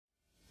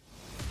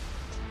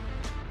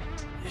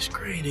This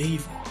great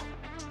evil,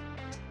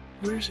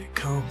 where's it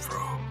come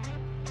from?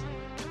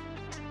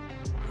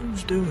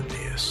 Who's doing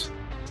this?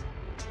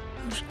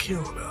 Who's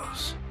killing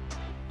us?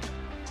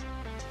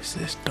 Is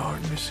this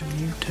darkness in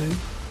you too?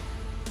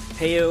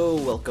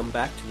 Heyo, welcome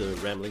back to the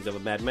Ramblings of a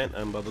Madman.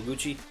 I'm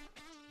Babaguchi.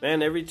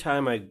 Man, every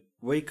time I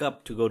wake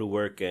up to go to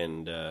work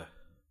and,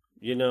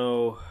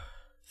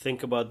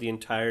 think about the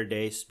entire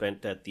day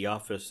spent at the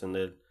office and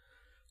then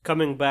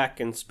coming back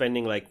and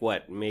spending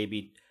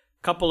maybe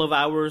a couple of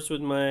hours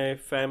with my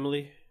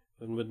family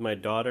and with my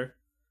daughter.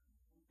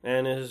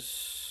 And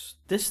is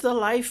this the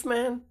life,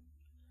 man?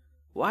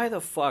 Why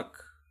the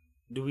fuck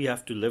do we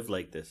have to live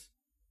like this?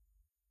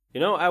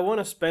 I want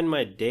to spend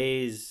my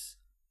days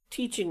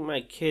teaching my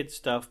kids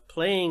stuff,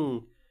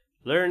 playing,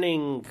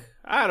 learning,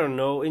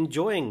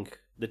 enjoying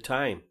the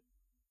time.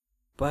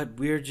 But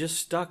we're just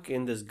stuck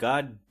in this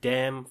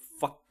goddamn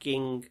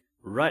fucking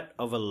rut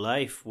of a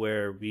life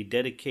where we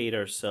dedicate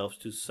ourselves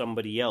to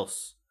somebody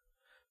else.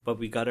 But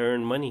we gotta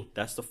earn money.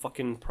 That's the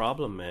fucking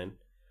problem, man.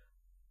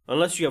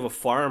 Unless you have a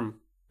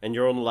farm and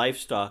your own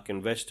livestock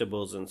and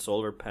vegetables and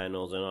solar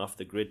panels and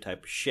off-the-grid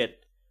type of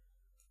shit.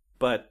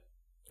 But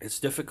it's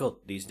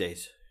difficult these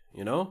days,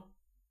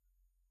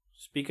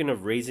 Speaking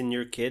of raising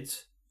your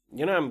kids,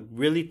 I'm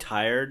really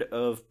tired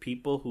of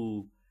people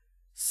who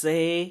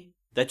say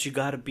that you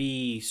gotta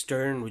be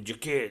stern with your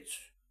kids.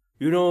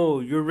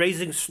 You're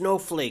raising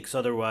snowflakes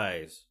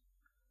otherwise.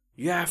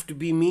 You have to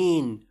be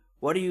mean.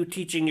 What are you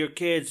teaching your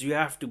kids? You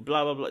have to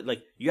blah, blah, blah.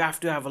 You have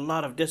to have a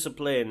lot of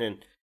discipline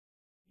and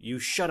you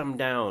shut them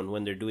down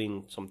when they're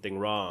doing something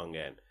wrong.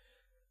 And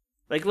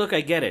look,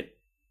 I get it.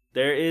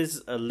 There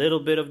is a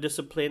little bit of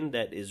discipline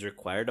that is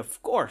required.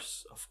 Of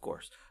course.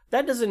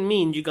 That doesn't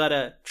mean you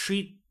gotta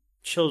treat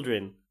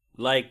children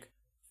like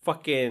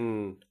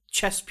fucking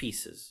chess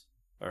pieces.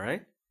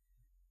 Alright?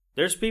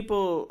 There's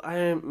people,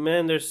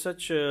 there's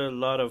such a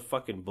lot of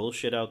fucking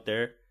bullshit out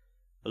there.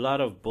 A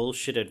lot of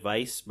bullshit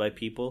advice by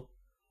people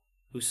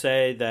who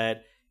say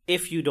that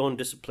if you don't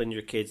discipline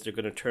your kids, they're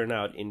gonna turn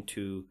out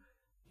into,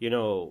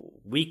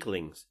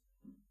 weaklings.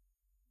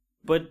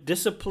 But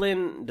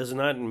discipline does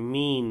not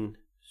mean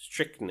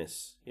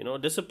strictness.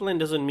 Discipline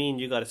doesn't mean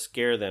you gotta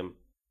scare them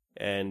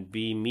and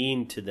be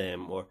mean to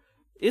them. Or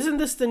isn't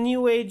this the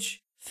new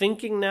age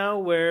thinking now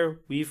where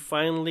we've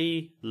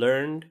finally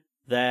learned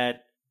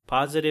that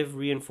positive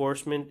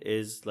reinforcement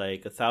is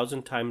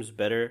 1,000 times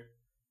better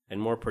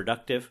and more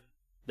productive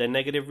than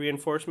negative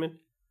reinforcement?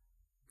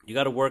 You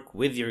gotta work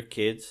with your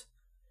kids.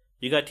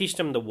 You gotta teach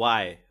them the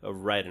why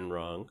of right and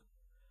wrong.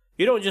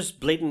 You don't just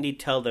blatantly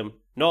tell them,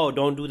 no,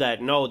 don't do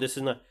that, no, this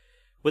is not,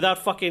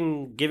 without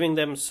fucking giving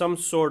them some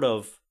sort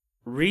of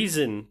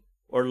reason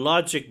or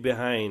logic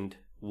behind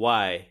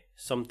why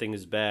something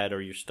is bad or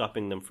you're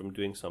stopping them from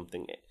doing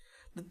something.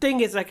 The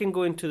thing is, I can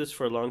go into this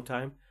for a long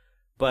time,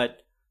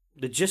 but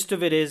the gist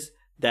of it is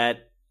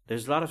that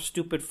there's a lot of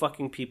stupid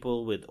fucking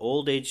people with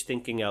old age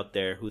thinking out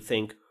there who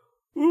think,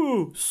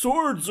 ooh,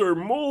 swords are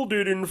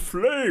molded in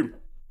flame.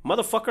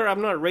 Motherfucker,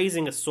 I'm not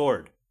raising a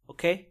sword,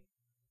 okay?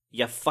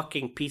 You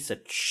fucking piece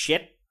of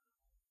shit.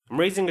 I'm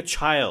raising a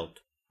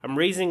child. I'm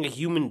raising a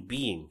human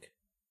being.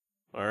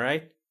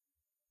 Alright?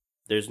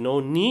 There's no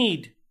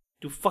need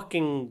to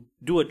fucking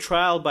do a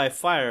trial by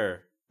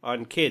fire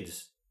on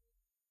kids.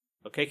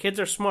 Okay, kids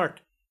are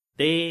smart.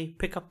 They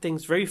pick up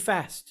things very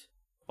fast.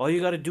 All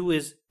you gotta do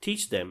is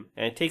teach them.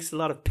 And it takes a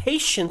lot of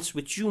patience,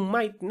 which you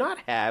might not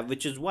have,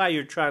 which is why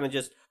you're trying to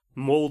just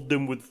mold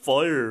them with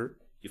fire,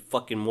 you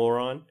fucking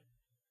moron.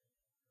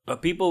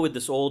 But people with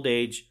this old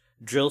age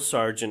drill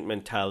sergeant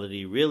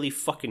mentality really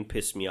fucking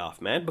piss me off,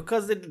 man,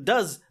 because it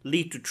does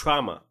lead to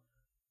trauma.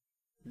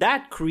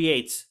 That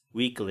creates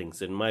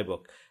weaklings in my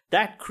book.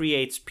 That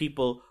creates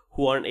people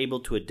who aren't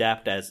able to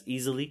adapt as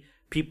easily,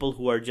 people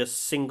who are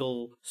just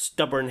single,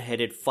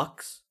 stubborn-headed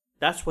fucks.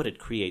 That's what it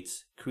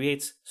creates. It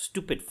creates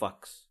stupid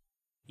fucks.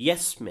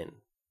 Yes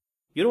men.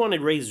 You don't want to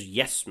raise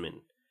yes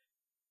men.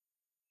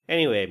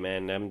 Anyway,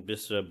 man, I'm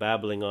just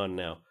babbling on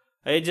now.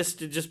 It just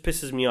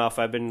pisses me off.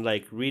 I've been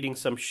reading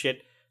some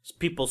shit,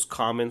 people's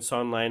comments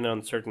online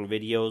on certain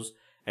videos,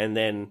 and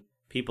then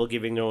people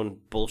giving their own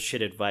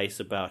bullshit advice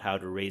about how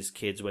to raise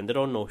kids when they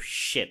don't know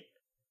shit.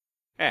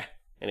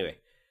 Anyway,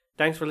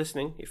 thanks for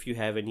listening. If you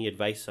have any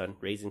advice on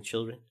raising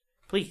children,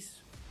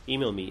 please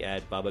email me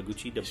at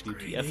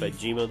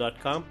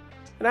babaguchiwtf@gmail.com,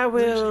 and I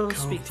will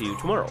speak to you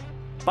tomorrow.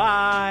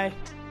 Bye!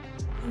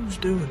 Who's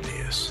doing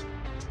this?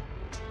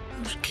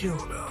 Who's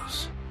killing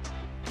us?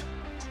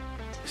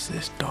 Is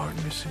this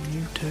darkness in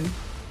you too?